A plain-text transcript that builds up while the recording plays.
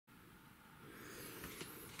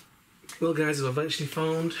Well guys, I've eventually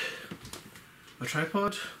found my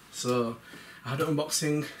tripod, so I had an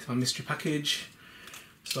unboxing, my mystery package,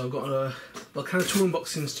 so I've got kind of two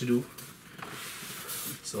unboxings to do,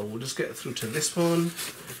 so we'll just get through to this one,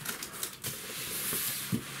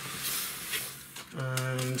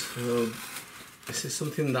 and this is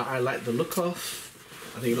something that I like the look of.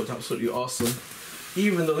 I think it looked absolutely awesome,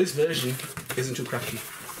 even though this version isn't too cracky.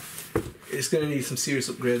 It's going to need some serious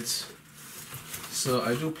upgrades. So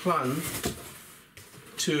I do plan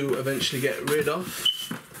to eventually get rid of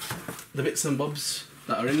the bits and bobs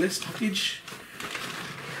that are in this package.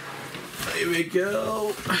 Here we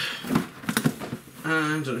go. And I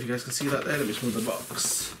don't know if you guys can see that there. Let me just move the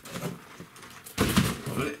box.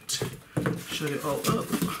 1 minute. Shut it all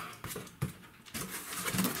up.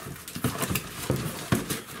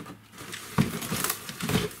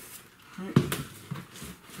 Right.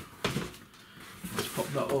 Let's pop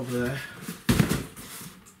that over there.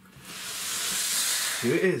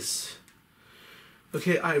 Here it is.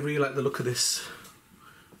 Okay, I really like the look of this.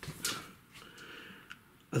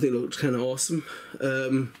 I think it looks kind of awesome.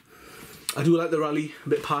 I do like the rally, a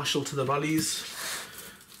bit partial to the rallies.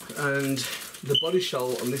 And the body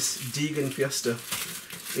shell on this Deegan Fiesta,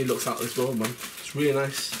 it looks out of this world, man. It's really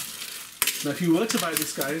nice. Now if you were to buy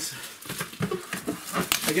this, guys,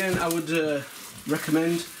 again I would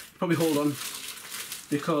recommend probably hold on,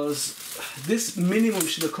 because this minimum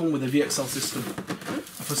should have come with a VXL system.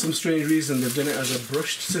 For some strange reason they've done it as a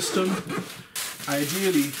brushed system.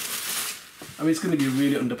 Ideally, I mean, it's going to be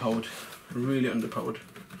really underpowered,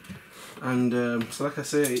 and so like I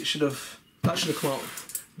say, that should have come out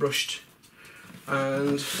brushed.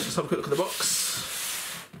 And let's have a quick look at the box.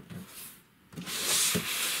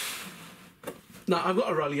 Now I've got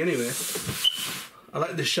a rally anyway. I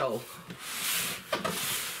like this shell.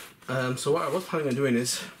 So what I was planning on doing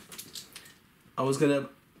is I was going to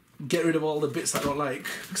get rid of all the bits that I don't like,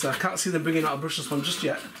 because I can't see them bringing out a brushless one just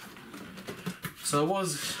yet. So I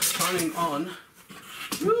was planning on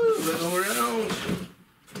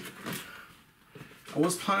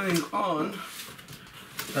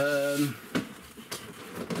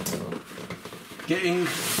getting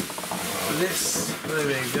this. There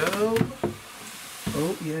we go.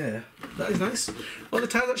 Oh yeah, that is nice. Well, the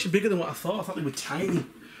tire's actually bigger than what I thought. I thought they were tiny,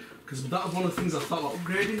 because that was one of the things I thought about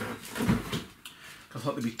upgrading. I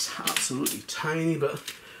thought they'd be absolutely tiny, but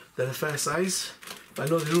they're a fair size. But I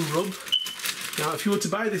know they do rub. Now, if you were to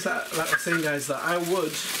buy this, like I was saying, guys, that I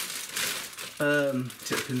would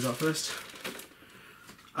take the pins out first.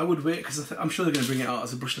 I would wait, because I'm sure they're going to bring it out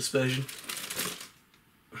as a brushless version,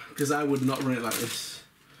 because I would not run it like this.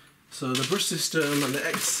 So the brush system and the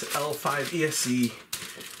XL5 ESC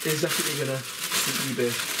is definitely going to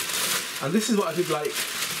eBay. And this is what I did like.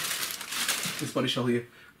 This body shell here.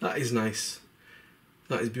 That is nice.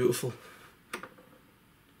 That is beautiful.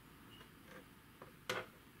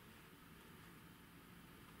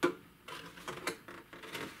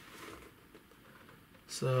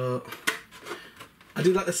 So I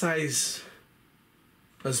do like the size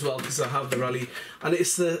as well, because I have the rally, and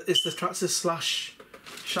it's the Traxxas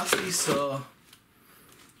 / chassis. So,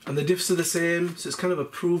 and the diffs are the same. So it's kind of a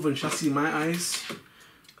proven chassis in my eyes,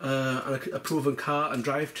 and a proven car and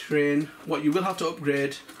drivetrain. What you will have to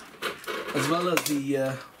upgrade, as well as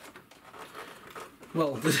the,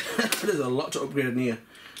 well, there's a lot to upgrade in here.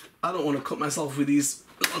 I don't want to cut myself with these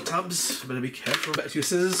little tabs. Better be careful. Better use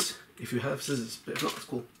scissors, if you have scissors, but if not, it's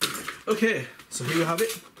cool. Okay, so here you have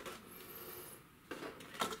it.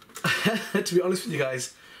 To be honest with you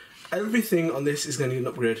guys, everything on this is going to need an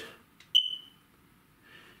upgrade.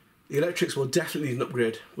 The electrics will definitely need an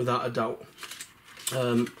upgrade, without a doubt.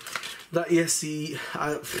 That ESC,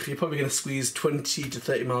 you're probably going to squeeze 20 to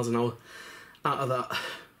 30 miles an hour out of that.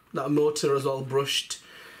 That motor as well, brushed.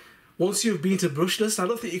 Once you've been to brushless, I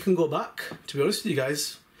don't think you can go back, to be honest with you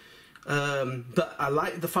guys. But I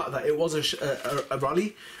like the fact that it was a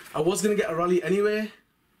rally. I was going to get a rally anyway.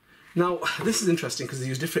 Now, this is interesting, because they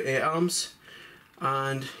use different 8 arms.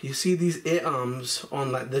 And you see these 8 arms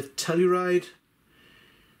on like the Telluride.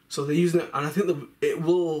 So they're using it, and I think that it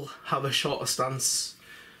will have a shorter stance,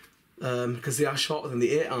 because they are shorter than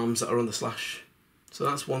the 8 arms that are on the Slash. So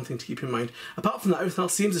that's one thing to keep in mind. Apart from that, everything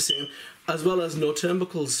else seems the same, as well as no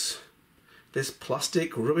turnbuckles. This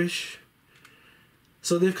plastic rubbish.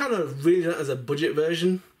 So they've kind of really done it as a budget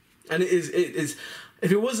version, and it is.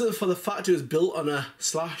 If it wasn't for the fact it was built on a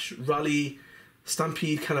Slash rally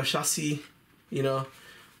Stampede kind of chassis, you know,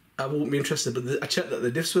 I wouldn't be interested. But I checked that the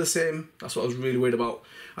diffs were the same. That's what I was really worried about,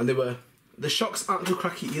 and the shocks aren't too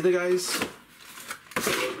cracky either, guys.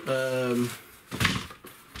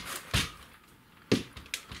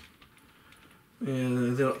 Yeah,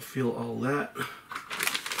 they don't feel all that.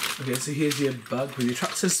 Okay, so here's your bag with your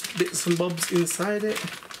Traxxas bits and bobs inside it.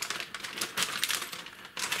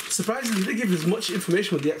 Surprisingly, they give as much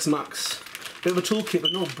information with the X Max. Bit of a toolkit,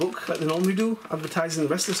 but no book like they normally do, advertising the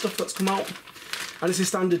rest of the stuff that's come out. And it's a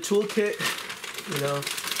standard toolkit. You know,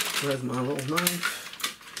 where's my little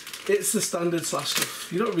knife? It's the standard slash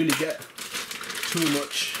stuff. You don't really get too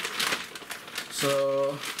much.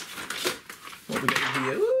 So, what we get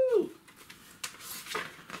here? Woo!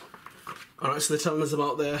 Alright, so they're telling us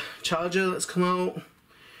about their charger that's come out.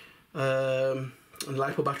 And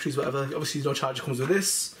LiPo batteries, whatever. Obviously, no charger comes with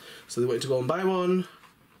this, so they want you to go and buy one.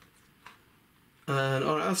 And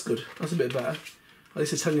alright, that's good. That's a bit better. At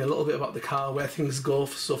least they're telling you a little bit about the car, where things go.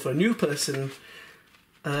 So for a new person,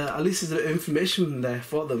 at least there's a bit of information there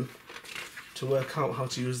for them to work out how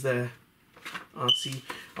to use their RC.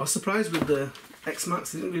 I was surprised with the X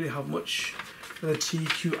Max, they didn't really have much. The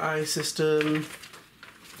TQI system.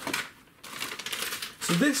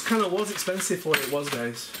 So this kind of was expensive for what it was,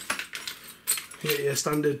 guys. Here are your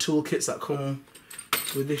standard toolkits that come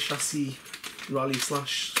with this chassis, rally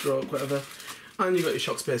slash stroke, whatever. And you've got your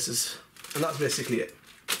shock spacers. And that's basically it.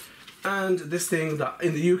 And this thing that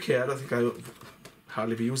in the UK, I don't think I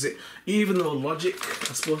hardly ever use it. Even though Logic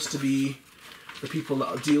are supposed to be the people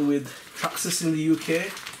that deal with Traxxas in the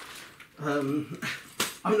UK.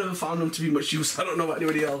 I've never found them to be much use. I don't know about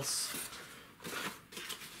anybody else.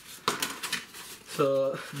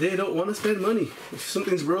 So they don't want to spend money. If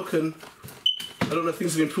something's broken, I don't know if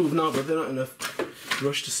things have improved now, but they're not in a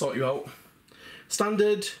rush to sort you out.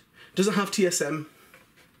 Standard, doesn't have TSM.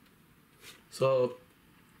 So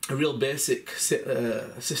a real basic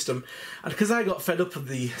system. And because I got fed up of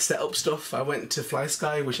the setup stuff, I went to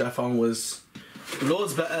FlySky, which I found was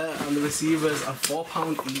loads better, and the receivers are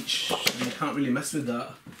 £4 each. You can't really mess with that.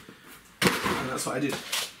 And that's what I did.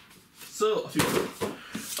 So, off you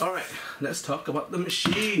go. Alright, let's talk about the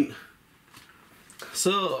machine.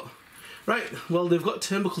 So, right, well, they've got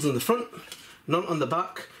turnbuckles on the front, none on the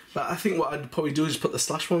back, but I think what I'd probably do is put the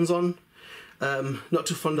slash ones on. Not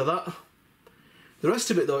too fond of that. The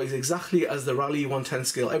rest of it though is exactly as the Rally 110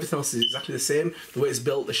 scale. Everything else is exactly the same. The way it's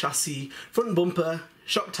built, the chassis, front bumper,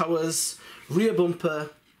 shock towers, rear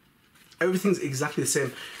bumper, everything's exactly the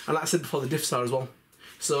same. And like I said before, the diffs are as well.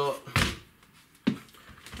 So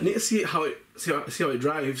I need to see how it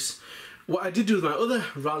drives. What I did do with my other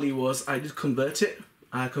Rally was I did convert it.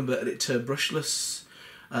 I converted it to brushless.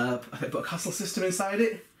 I put a castle system inside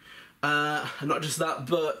it. And not just that,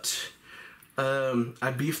 but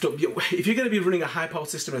I beefed up. If you're going to be running a high power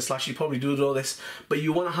system in Slash, you probably do all this, but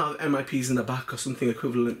you want to have MIPs in the back or something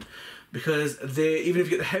equivalent, because even if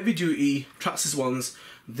you get the heavy duty Traxxas ones,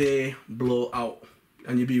 they blow out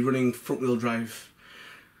and you'll be running front wheel drive.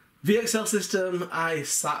 VXL system, I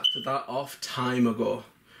sacked that off time ago.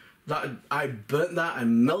 I burnt that, I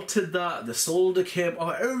melted that, the solder came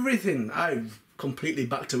off, everything. I completely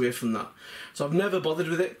backed away from that. So I've never bothered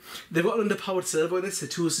with it. They've got an underpowered servo in this, a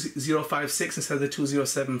 2056 instead of the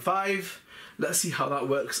 2075. Let's see how that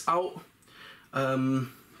works out.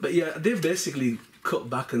 But yeah, they've basically cut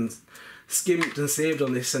back and skimped and saved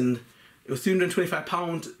on this, and it was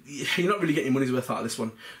 £325. You're not really getting your money's worth out of this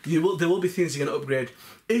one. There will be things you're going to upgrade.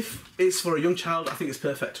 If it's for a young child, I think it's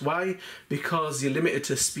perfect. Why? Because you're limited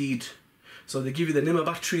to speed. So they give you the NIMA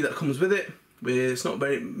battery that comes with it. It's not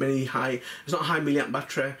it's not a high milliamp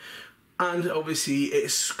battery, and obviously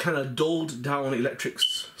it's kind of dulled down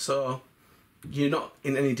electrics, so you're not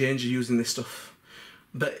in any danger using this stuff.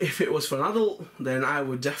 But if it was for an adult, then I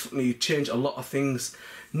would definitely change a lot of things.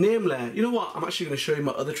 Namely, you know what, I'm actually going to show you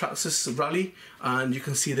my other Traxxas Rally, and you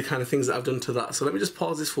can see the kind of things that I've done to that. So let me just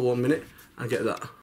pause this for 1 minute and get that.